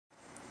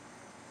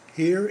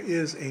Here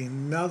is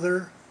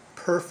another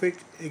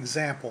perfect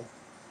example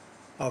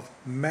of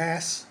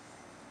mass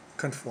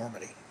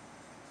conformity.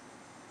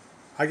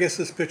 I guess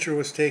this picture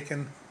was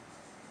taken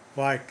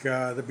like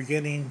the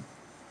beginning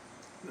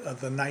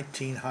of the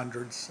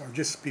 1900s or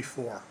just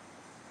before.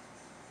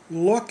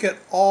 Look at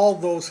all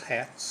those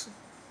hats.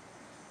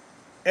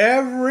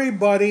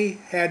 Everybody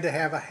had to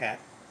have a hat.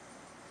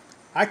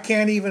 I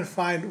can't even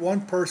find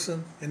one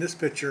person in this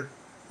picture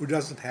who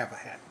doesn't have a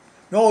hat.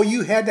 No,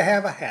 you had to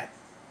have a hat.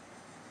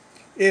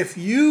 If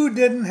you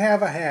didn't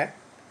have a hat,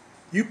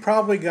 you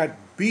probably got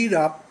beat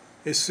up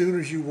as soon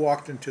as you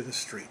walked into the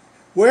street.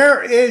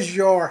 Where is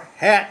your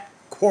hat,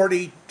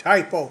 QWERTY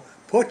typo?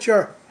 Put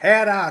your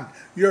hat on.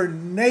 You're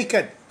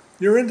naked.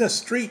 You're in the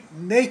street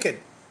naked.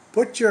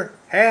 Put your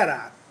hat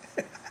on.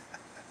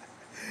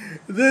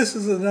 This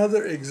is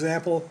another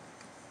example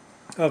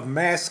of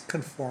mass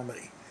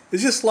conformity.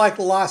 It's just like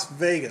Las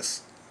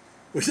Vegas,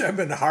 which I've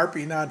been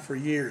harping on for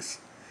years.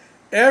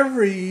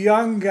 Every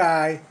young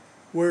guy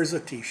wears a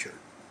t-shirt.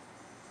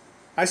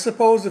 I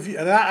suppose if you,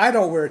 and I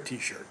don't wear a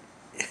t-shirt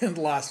in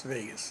Las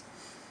Vegas.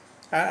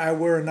 I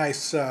wear a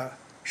nice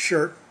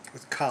shirt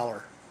with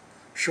collar,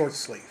 short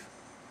sleeve,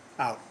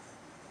 out.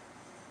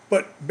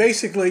 But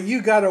basically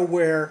you got to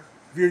wear,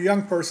 if you're a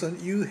young person,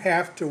 you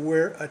have to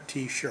wear a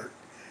t-shirt.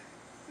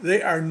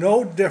 They are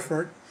no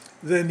different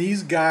than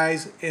these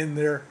guys in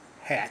their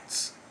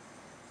hats.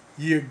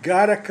 You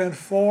got to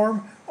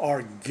conform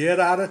or get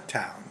out of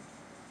town.